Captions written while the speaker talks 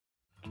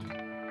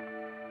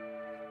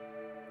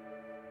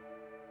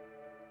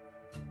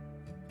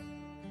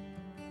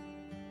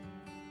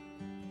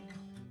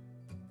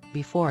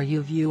Before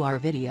you view our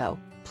video,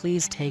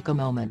 please take a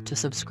moment to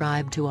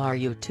subscribe to our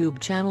YouTube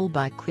channel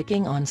by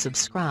clicking on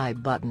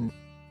subscribe button.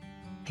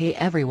 Hey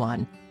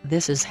everyone,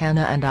 this is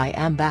Hannah and I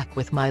am back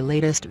with my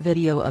latest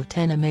video of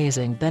 10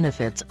 amazing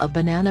benefits of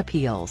banana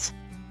peels.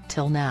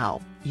 Till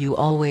now, you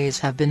always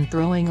have been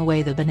throwing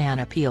away the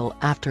banana peel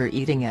after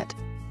eating it.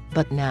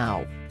 But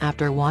now,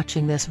 after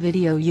watching this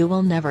video you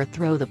will never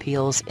throw the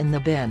peels in the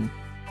bin.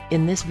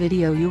 In this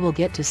video you will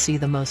get to see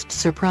the most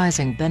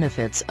surprising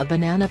benefits of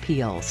banana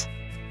peels.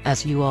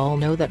 As you all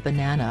know that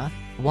banana,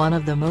 one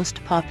of the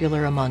most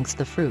popular amongst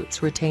the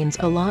fruits, retains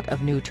a lot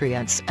of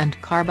nutrients and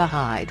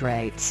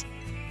carbohydrates.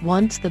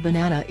 Once the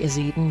banana is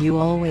eaten you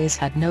always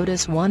had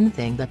notice one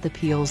thing, that the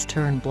peels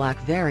turn black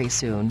very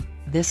soon.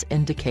 This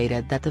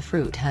indicated that the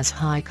fruit has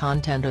high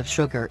content of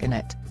sugar in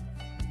it.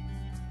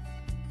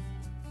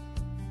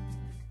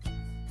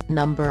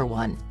 Number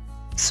 1.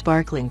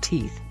 Sparkling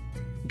teeth.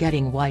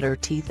 Getting whiter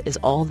teeth is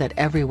all that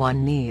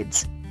everyone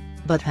needs.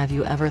 But have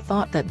you ever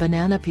thought that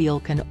banana peel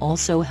can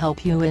also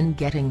help you in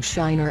getting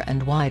shinier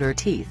and whiter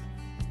teeth?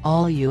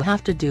 All you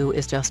have to do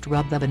is just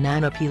rub the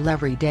banana peel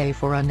every day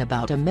for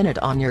about a minute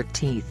on your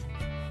teeth.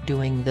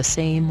 Doing the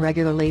same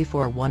regularly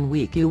for 1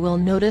 week you will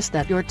notice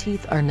that your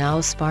teeth are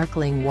now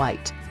sparkling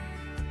white.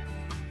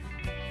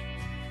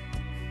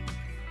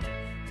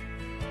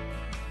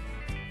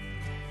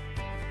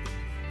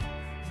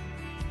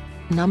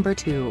 Number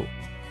 2.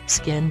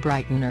 Skin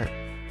brightener.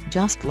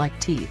 Just like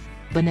teeth,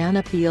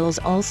 banana peels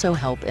also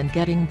help in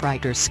getting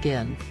brighter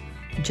skin.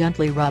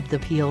 Gently rub the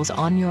peels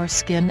on your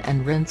skin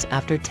and rinse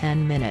after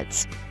 10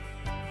 minutes.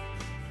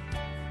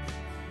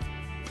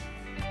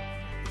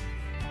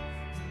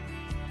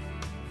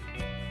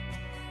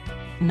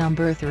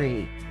 Number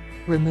 3.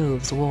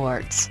 Removes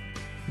warts.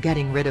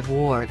 Getting rid of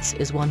warts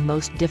is one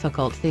most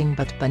difficult thing,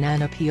 but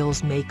banana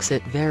peels makes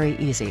it very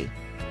easy.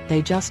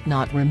 They just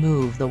not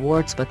remove the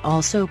warts but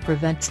also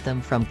prevents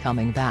them from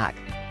coming back.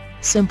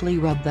 Simply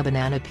rub the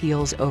banana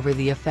peels over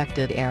the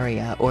affected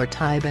area or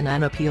tie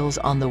banana peels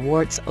on the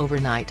warts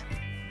overnight.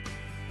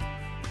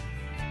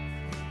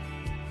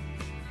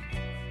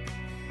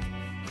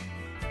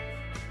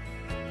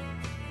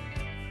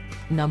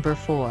 Number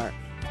 4.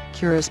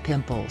 Cures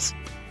pimples.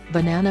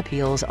 Banana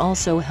peels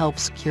also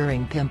helps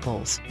curing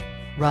pimples.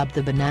 Rub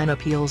the banana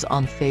peels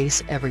on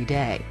face every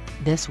day,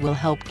 this will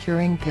help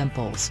curing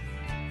pimples.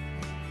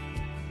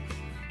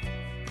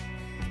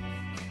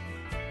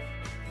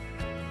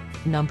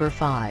 Number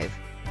 5.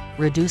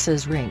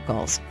 Reduces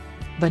wrinkles.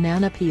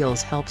 Banana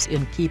peels helps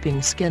in keeping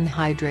skin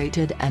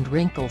hydrated and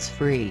wrinkles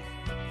free.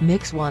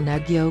 Mix 1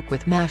 egg yolk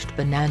with mashed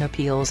banana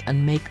peels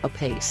and make a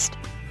paste.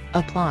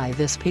 Apply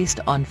this paste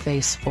on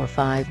face for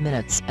 5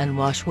 minutes and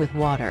wash with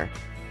water.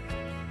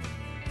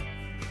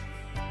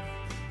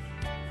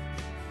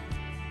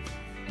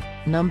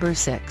 Number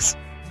 6.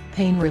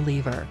 Pain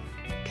reliever.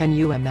 Can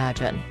you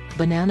imagine,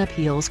 banana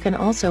peels can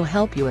also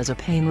help you as a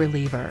pain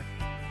reliever.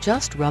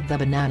 Just rub the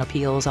banana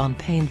peels on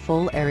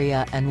painful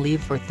area and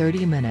leave for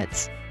 30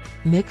 minutes.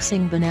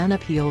 Mixing banana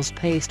peels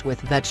paste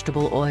with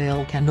vegetable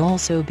oil can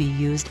also be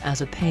used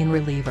as a pain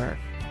reliever.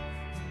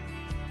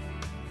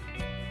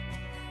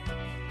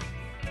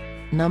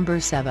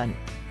 Number 7.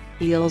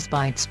 Heals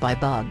bites by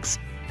bugs.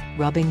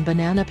 Rubbing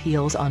banana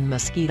peels on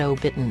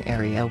mosquito-bitten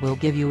area will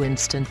give you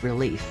instant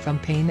relief from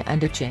pain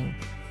and itching.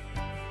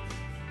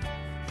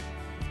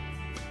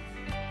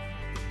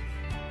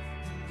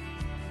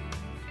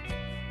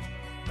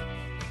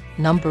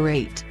 Number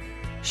 8.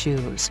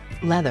 Shoes,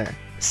 leather,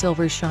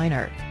 silver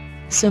shiner.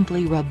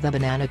 Simply rub the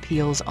banana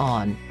peels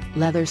on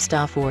leather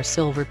stuff or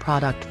silver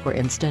product for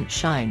instant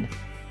shine.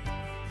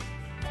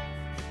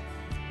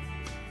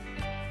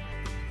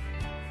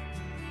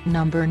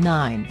 Number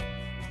 9.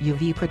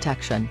 UV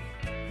protection.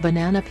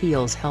 Banana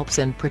peels helps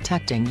in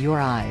protecting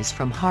your eyes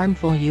from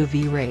harmful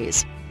UV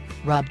rays.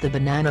 Rub the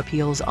banana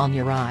peels on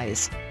your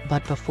eyes,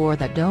 but before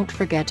that don't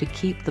forget to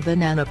keep the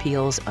banana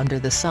peels under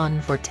the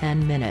sun for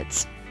 10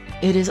 minutes.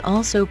 It is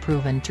also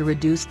proven to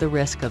reduce the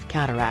risk of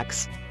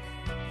cataracts.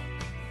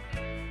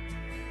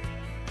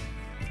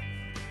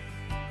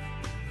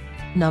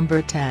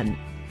 Number 10.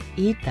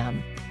 Eat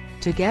them.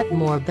 To get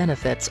more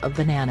benefits of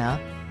banana,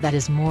 that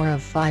is more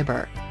of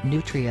fiber,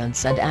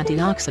 nutrients and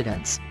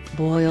antioxidants,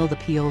 boil the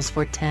peels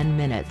for 10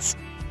 minutes.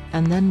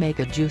 And then make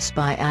a juice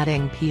by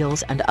adding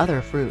peels and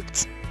other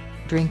fruits.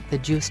 Drink the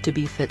juice to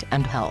be fit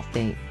and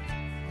healthy.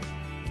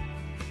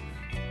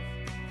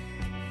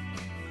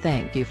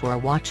 Thank you for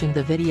watching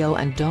the video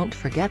and don't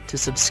forget to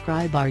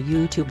subscribe our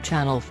YouTube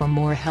channel for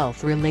more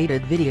health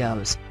related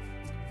videos.